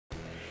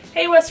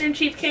Hey Western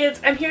Chief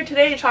kids, I'm here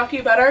today to talk to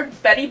you about our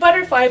Betty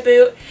Butterfly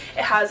boot.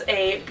 It has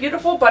a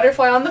beautiful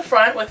butterfly on the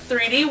front with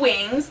 3D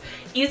wings,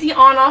 easy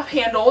on-off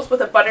handles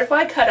with a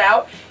butterfly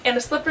cutout, and a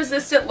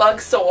slip-resistant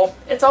lug sole.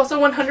 It's also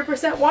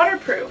 100%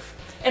 waterproof.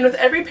 And with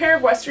every pair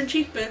of Western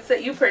Chief boots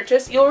that you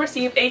purchase, you'll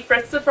receive a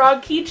Fritz the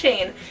Frog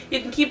keychain.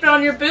 You can keep it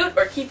on your boot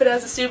or keep it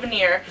as a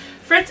souvenir.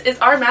 Fritz is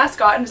our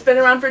mascot and has been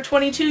around for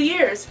 22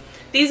 years.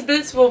 These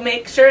boots will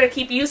make sure to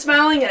keep you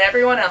smiling and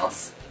everyone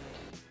else.